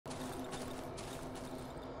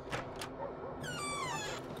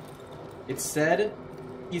He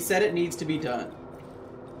said it needs to be done.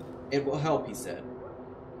 It will help, he said.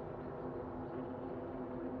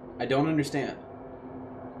 I don't understand.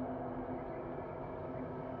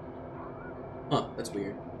 Huh, that's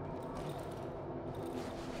weird.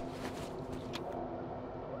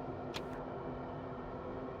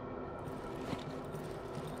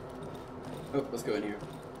 Oh, let's go in here.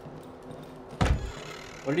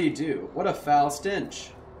 What did he do? What a foul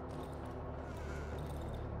stench.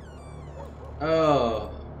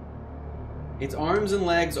 Oh. Its arms and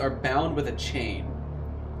legs are bound with a chain.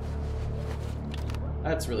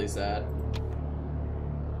 That's really sad.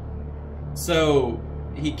 So,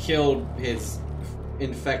 he killed his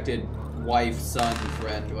infected wife, son,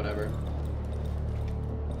 friend, whatever.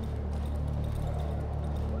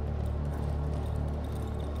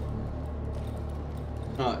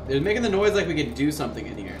 Huh. They're making the noise like we could do something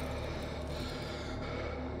in here.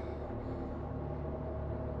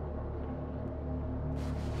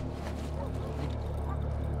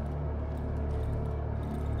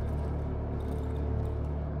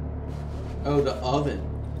 Oh, the oven.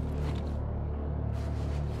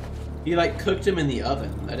 He, like, cooked him in the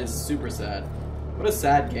oven. That is super sad. What a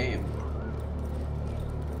sad game.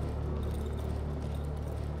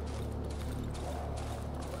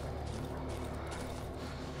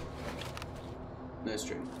 No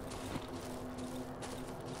string.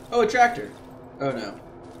 Oh, a tractor. Oh, no.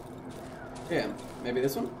 Yeah, maybe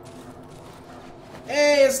this one?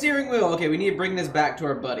 Hey, a steering wheel! Okay, we need to bring this back to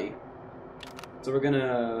our buddy. So we're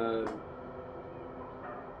gonna...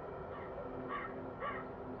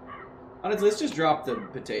 Honestly, let's just drop the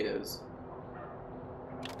potatoes.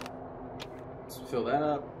 Let's fill that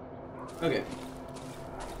up. Okay.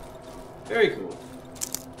 Very cool.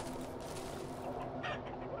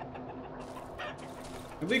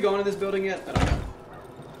 Have we gone to this building yet? I don't know.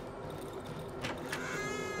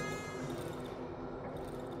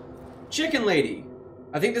 Chicken lady!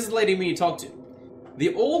 I think this is the lady we need to talk to.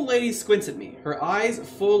 The old lady squints at me, her eyes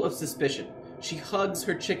full of suspicion. She hugs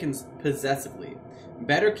her chickens possessively.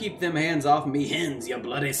 Better keep them hands off me hens, you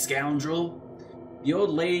bloody scoundrel. The old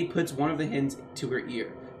lady puts one of the hens to her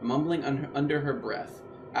ear, mumbling under her breath.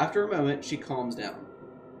 After a moment, she calms down.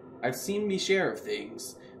 I've seen me share of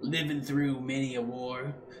things, living through many a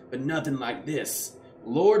war, but nothing like this.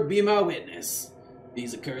 Lord be my witness.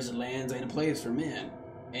 These accursed lands ain't a place for men,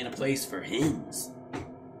 ain't a place for hens.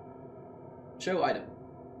 Show item.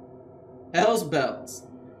 Hell's bells.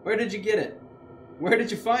 Where did you get it? Where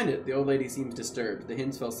did you find it? The old lady seems disturbed. The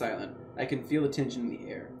hens fell silent. I can feel the tension in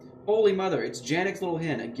the air. Holy mother, it's Janek's little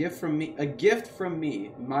hen. A gift from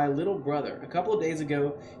me, my little brother. A couple of days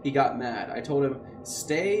ago, he got mad. I told him,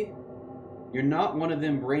 stay. You're not one of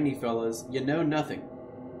them brainy fellas. You know nothing.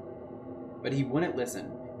 But he wouldn't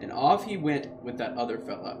listen. And off he went with that other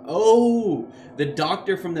fella. Oh, the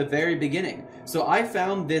doctor from the very beginning. So I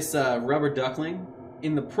found this rubber duckling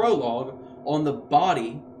in the prologue on the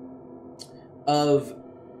body of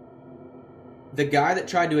the guy that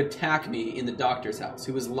tried to attack me in the doctor's house,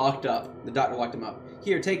 who was locked up. The doctor locked him up.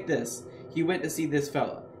 Here, take this. He went to see this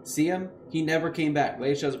fella. See him? He never came back.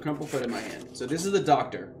 Lady shows a crumpled foot in my hand. So this is the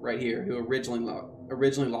doctor right here who originally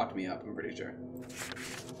locked me up, I'm pretty sure.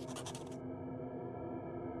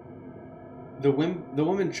 The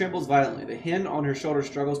woman trembles violently. The hen on her shoulder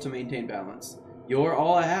struggles to maintain balance. You're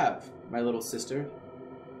all I have, my little sister.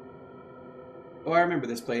 Oh, I remember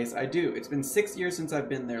this place. I do. It's been 6 years since I've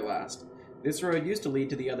been there last. This road used to lead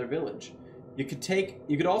to the other village. You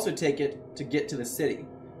could also take it to get to the city.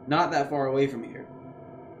 Not that far away from here.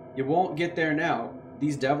 You won't get there now.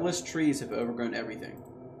 These devilish trees have overgrown everything.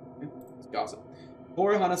 It's gossip.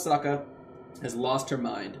 Poor Hanasaka has lost her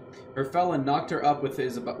mind. Her fella knocked her up with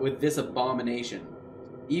this abomination.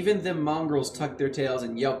 Even them mongrels tucked their tails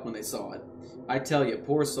and yelped when they saw it. I tell you,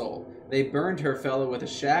 poor soul. They burned her fella with the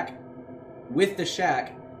shack,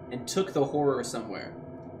 and took the horror somewhere.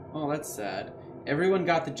 Oh, that's sad. Everyone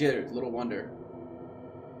got the jitters, little wonder.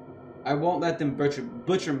 I won't let them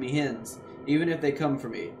butcher me hens. Even if they come for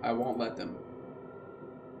me, I won't let them.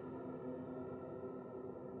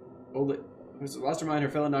 Lost her mind, her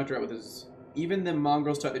fella knocked her out with his... Even them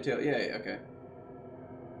mongrels tuck their tail. Yeah, okay.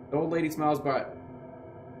 The old lady smiles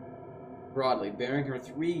broadly, baring her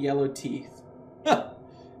 3 yellow teeth.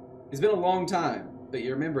 It's been a long time, but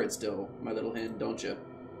you remember it still, my little hen, don't you?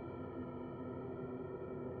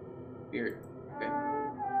 Weird. Okay.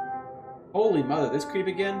 Holy mother, this creep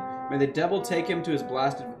again? May the devil take him to his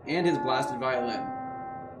blasted violin.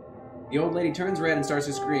 The old lady turns red and starts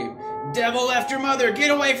to scream. Devil after mother,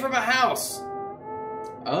 get away from a house!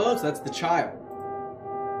 Oh, so that's the child.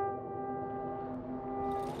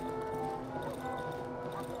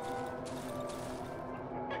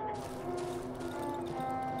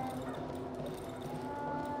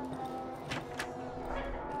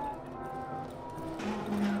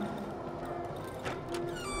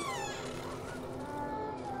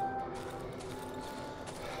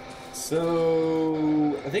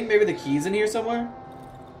 So, I think maybe the key's in here somewhere?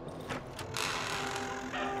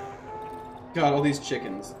 God, all these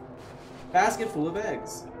chickens. Basket full of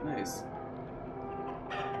eggs. Nice.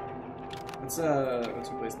 Let's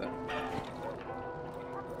replace that.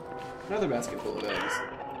 Another basket full of eggs.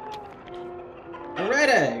 A red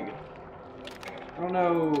egg! I don't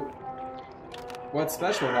know what's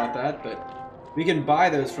special about that, but we can buy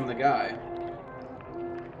those from the guy.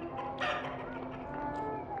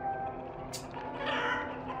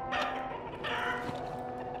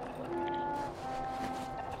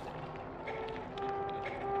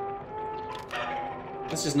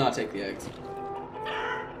 Let's just not take the eggs.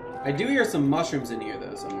 I do hear some mushrooms in here,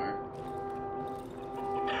 though, somewhere.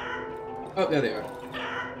 Oh, there they are.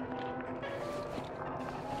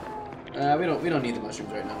 We don't need the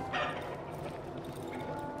mushrooms right now.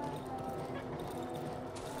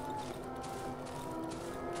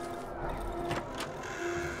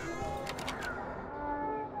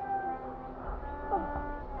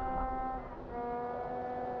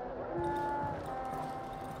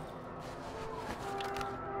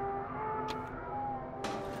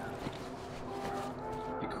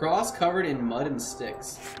 Cross covered in mud and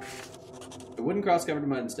sticks. A wooden cross covered in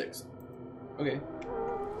mud and sticks. Okay.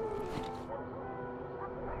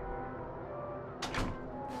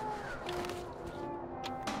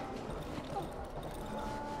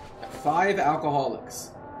 Five alcoholics.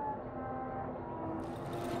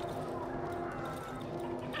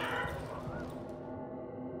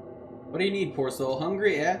 What do you need, poor soul?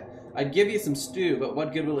 Hungry, eh? I'd give you some stew, but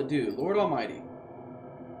what good will it do? Lord Almighty.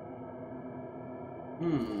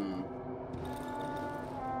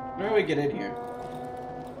 Where do we get in here?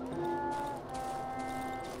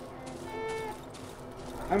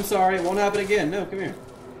 I'm sorry, it won't happen again. No, come here.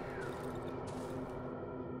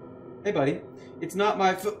 Hey, buddy. It's not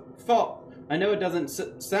my fault. I know it doesn't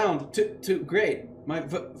sound too great. My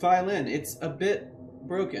violin, it's a bit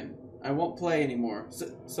broken. I won't play anymore.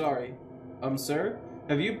 Sorry. Sir?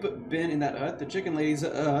 Have you been in that hut? The chicken lady's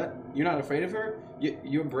hut? You're not afraid of her?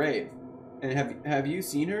 You're brave. And have you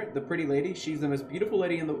seen her? The pretty lady? She's the most beautiful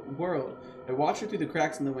lady in the world. I watch her through the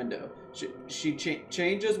cracks in the window. She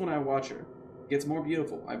changes when I watch her. Gets more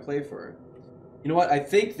beautiful. I play for her. You know what? I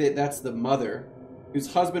think that's the mother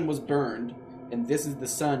whose husband was burned, and this is the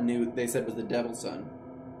son who they said was the devil's son.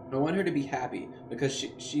 I want her to be happy because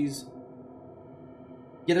she's...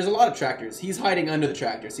 Yeah, there's a lot of tractors. He's hiding under the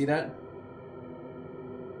tractor. See that?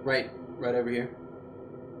 Right over here.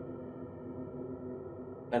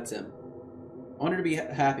 That's him. I want her to be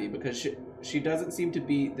happy because she doesn't seem to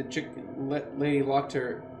be the chicken lady locked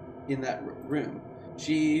her in that room.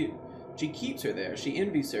 She keeps her there. She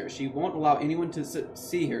envies her. She won't allow anyone to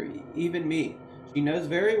see her, even me. She knows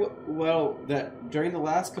very well that during the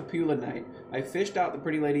last Capula night, I fished out the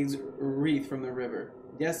pretty lady's wreath from the river.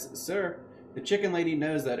 Yes, sir. The chicken lady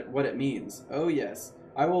knows what it means. Oh, yes.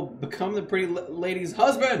 I will become the pretty lady's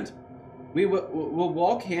husband! We'll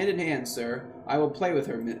walk hand in hand, sir. I will play with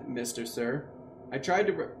her, Mr. Sir. I tried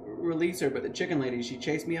to release her, but the chicken lady, she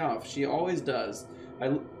chased me off. She always does.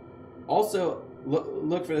 I also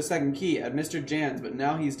looked for the second key at Mr. Jan's, but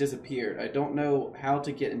now he's disappeared. I don't know how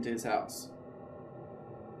to get into his house.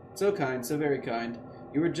 So kind, so very kind.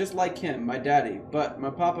 You were just like him, my daddy, but my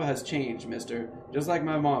papa has changed, mister. Just like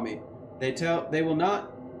my mommy. They will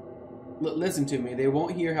not listen to me. They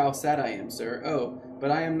won't hear how sad I am, sir. Oh,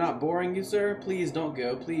 but I am not boring you, sir? Please don't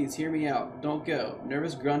go. Please hear me out. Don't go.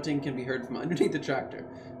 Nervous grunting can be heard from underneath the tractor.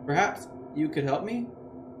 Perhaps you could help me?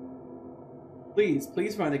 Please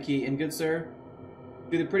find the key, and good sir,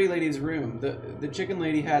 to the pretty lady's room. The chicken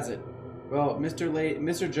lady has it. Well,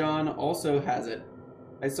 Mr. John also has it.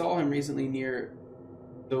 I saw him recently near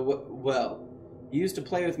the well. He used to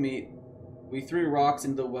play with me. We threw rocks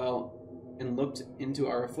into the well and looked into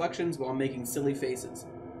our reflections while making silly faces.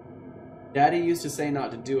 Daddy used to say not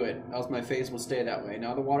to do it, else my face will stay that way.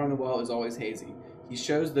 Now the water in the well is always hazy. He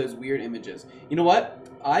shows those weird images. You know what?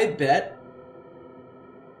 I bet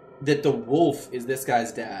that the wolf is this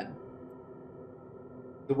guy's dad.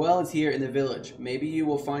 The well is here in the village. Maybe you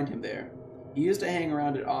will find him there. He used to hang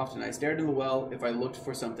around it often. I stared in the well if I looked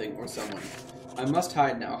for something or someone. I must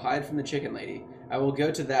hide now. Hide from the chicken lady. I will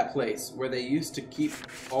go to that place where they used to keep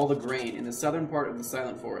all the grain in the southern part of the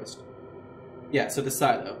silent forest. Yeah, so the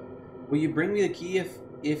silo. Will you bring me the key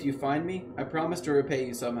if you find me? I promise to repay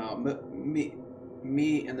you somehow.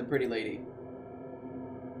 Me and the pretty lady.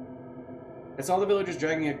 I saw the villagers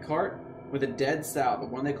dragging a cart with a dead sow, the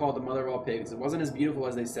one they called the mother of all pigs. It wasn't as beautiful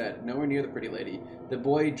as they said, nowhere near the pretty lady. The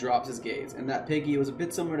boy drops his gaze. And that piggy was a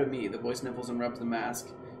bit similar to me. The boy sniffles and rubs the mask.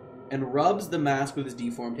 and rubs the mask with his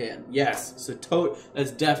deformed hand. Yes, so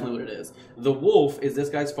that's definitely what it is. The wolf is this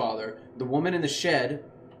guy's father. The woman in the shed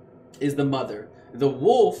is the mother. The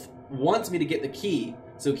wolf wants me to get the key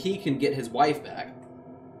so he can get his wife back.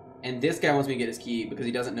 And this guy wants me to get his key because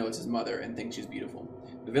he doesn't know it's his mother and thinks she's beautiful.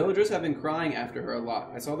 The villagers have been crying after her a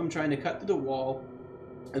lot. I saw them trying to cut through the wall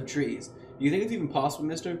of trees. Do you think it's even possible,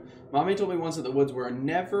 mister? Mommy told me once that the woods were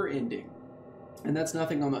never ending. And there's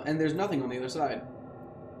nothing on the other side.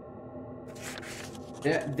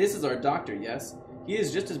 This is our doctor, yes? He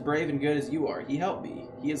is just as brave and good as you are. He helped me.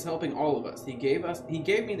 He is helping all of us. He gave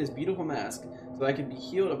me this beautiful mask so I could be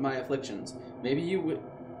healed of my afflictions. Maybe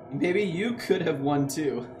you could have one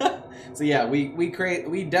too. So yeah, we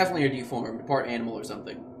definitely are deformed, part animal or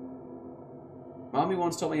something. Mommy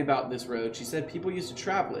once told me about this road. She said people used to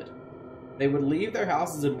travel it. They would leave their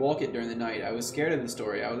houses and walk it during the night. I was scared of the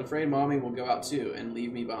story. I was afraid Mommy will go out too and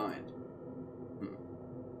leave me behind.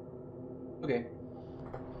 Okay.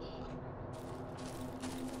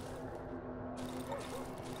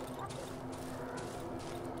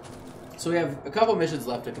 So we have a couple missions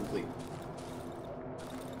left to complete.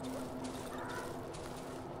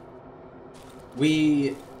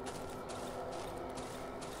 We